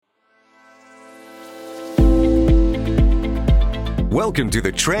Welcome to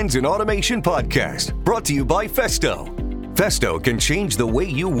the Trends in Automation podcast, brought to you by Festo. Festo can change the way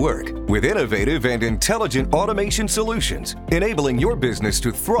you work with innovative and intelligent automation solutions, enabling your business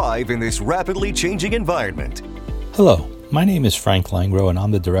to thrive in this rapidly changing environment. Hello, my name is Frank Langro, and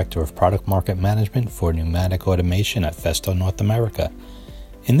I'm the Director of Product Market Management for Pneumatic Automation at Festo North America.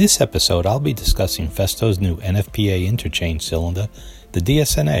 In this episode, I'll be discussing Festo's new NFPA interchange cylinder, the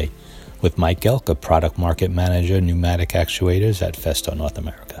DSNA, with Mike Gelka, Product Market Manager, Pneumatic Actuators at Festo North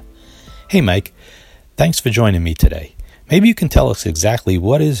America. Hey Mike, thanks for joining me today. Maybe you can tell us exactly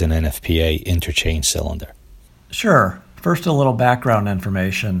what is an NFPA interchange cylinder. Sure. First, a little background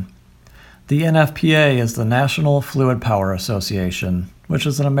information. The NFPA is the National Fluid Power Association, which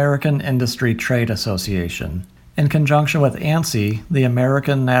is an American industry trade association. In conjunction with ANSI, the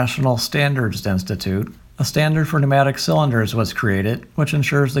American National Standards Institute, a standard for pneumatic cylinders was created, which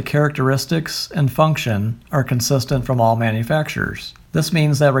ensures the characteristics and function are consistent from all manufacturers. This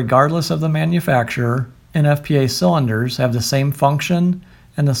means that regardless of the manufacturer, NFPA cylinders have the same function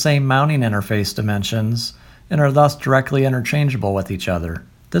and the same mounting interface dimensions and are thus directly interchangeable with each other.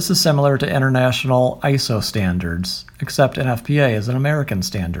 This is similar to international ISO standards, except NFPA is an American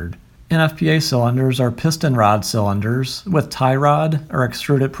standard. NFPA cylinders are piston rod cylinders with tie rod or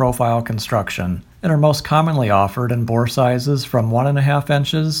extruded profile construction and are most commonly offered in bore sizes from 1.5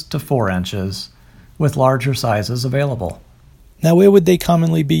 inches to 4 inches, with larger sizes available. Now, where would they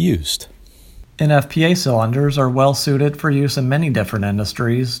commonly be used? NFPA cylinders are well suited for use in many different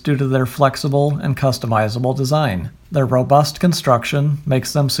industries due to their flexible and customizable design. Their robust construction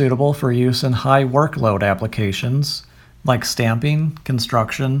makes them suitable for use in high workload applications like stamping,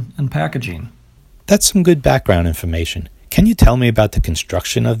 construction, and packaging. That's some good background information. Can you tell me about the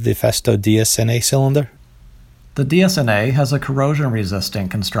construction of the Festo DSNA cylinder? The DSNA has a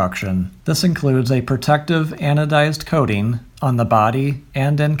corrosion-resistant construction. This includes a protective anodized coating on the body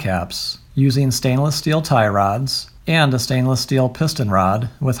and end caps using stainless steel tie rods and a stainless steel piston rod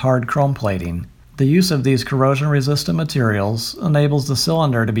with hard chrome plating. The use of these corrosion-resistant materials enables the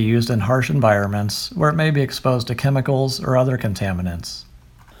cylinder to be used in harsh environments where it may be exposed to chemicals or other contaminants.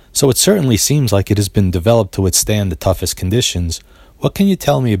 So it certainly seems like it has been developed to withstand the toughest conditions. What can you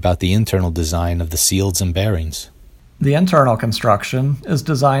tell me about the internal design of the seals and bearings? The internal construction is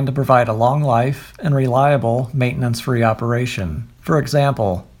designed to provide a long life and reliable maintenance-free operation. For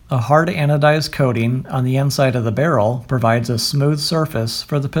example, a hard anodized coating on the inside of the barrel provides a smooth surface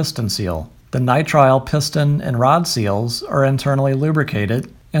for the piston seal. The nitrile piston and rod seals are internally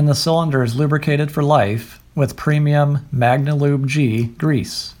lubricated, and the cylinder is lubricated for life with premium MagnaLube G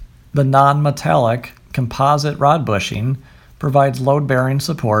grease. The non-metallic composite rod bushing provides load-bearing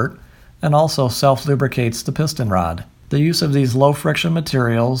support and also self-lubricates the piston rod. The use of these low-friction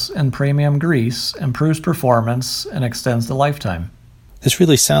materials and premium grease improves performance and extends the lifetime. This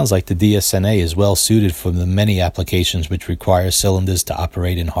really sounds like the DSNA is well suited for the many applications which require cylinders to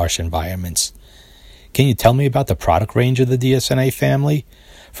operate in harsh environments. Can you tell me about the product range of the DSNA family?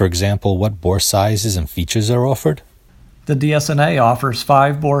 For example, what bore sizes and features are offered? The DSNA offers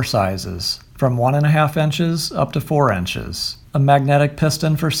 5 bore sizes, from 1.5 inches up to 4 inches. A magnetic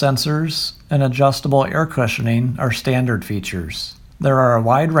piston for sensors and adjustable air cushioning are standard features. There are a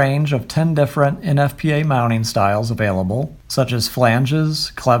wide range of 10 different NFPA mounting styles available, such as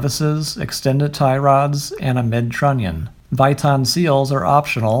flanges, clevises, extended tie rods, and a mid-trunnion. Viton seals are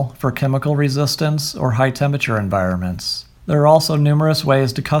optional for chemical resistance or high-temperature environments. There are also numerous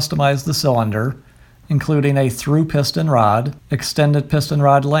ways to customize the cylinder, including a through piston rod, extended piston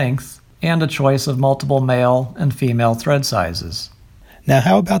rod length, and a choice of multiple male and female thread sizes. Now,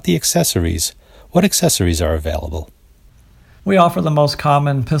 how about the accessories? What accessories are available? We offer the most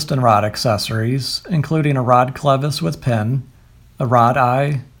common piston rod accessories, including a rod clevis with pin, a rod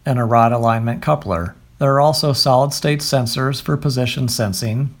eye, and a rod alignment coupler. There are also solid-state sensors for position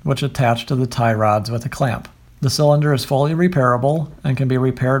sensing, which attach to the tie rods with a clamp. The cylinder is fully repairable and can be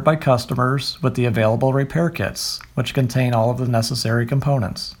repaired by customers with the available repair kits, which contain all of the necessary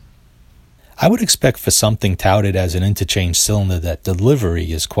components. I would expect for something touted as an interchange cylinder that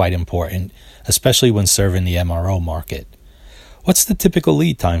delivery is quite important, especially when serving the MRO market. What's the typical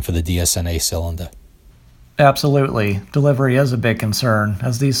lead time for the DSNA cylinder? Absolutely. Delivery is a big concern,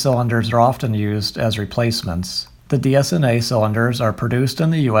 as these cylinders are often used as replacements. The DSNA cylinders are produced in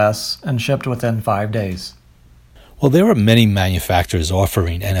the U.S. and shipped within 5 days. Well, there are many manufacturers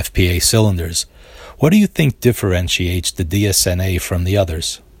offering NFPA cylinders. What do you think differentiates the DSNA from the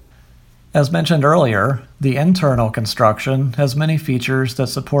others? As mentioned earlier, the internal construction has many features that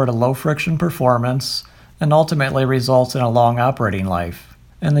support a low-friction performance and ultimately results in a long operating life.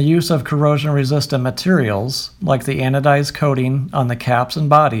 and the use of corrosion-resistant materials, like the anodized coating on the caps and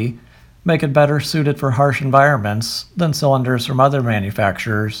body, make it better suited for harsh environments than cylinders from other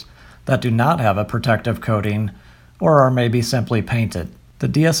manufacturers that do not have a protective coating or are maybe simply painted. The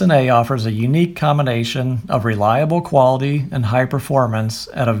DS&A offers a unique combination of reliable quality and high performance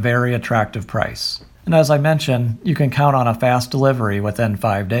at a very attractive price. And as I mentioned, you can count on a fast delivery within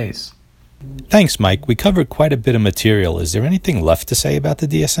 5 days. Thanks, Mike. We covered quite a bit of material. Is there anything left to say about the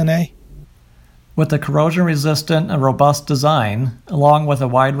DS&A? With the corrosion-resistant and robust design, along with a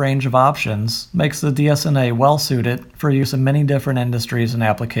wide range of options, makes the DS&A well-suited for use in many different industries and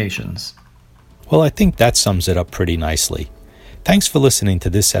applications. Well, I think that sums it up pretty nicely. Thanks for listening to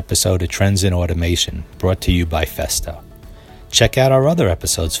this episode of Trends in Automation, brought to you by Festo. Check out our other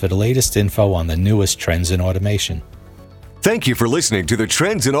episodes for the latest info on the newest trends in automation. Thank you for listening to the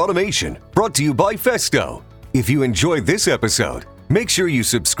Trends in Automation, brought to you by Festo. If you enjoyed this episode, make sure you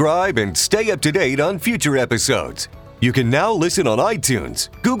subscribe and stay up to date on future episodes. You can now listen on iTunes,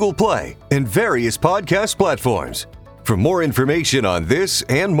 Google Play, and various podcast platforms. For more information on this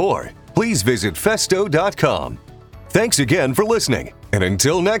and more, please visit festo.com. Thanks again for listening, and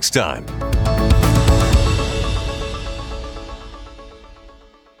until next time.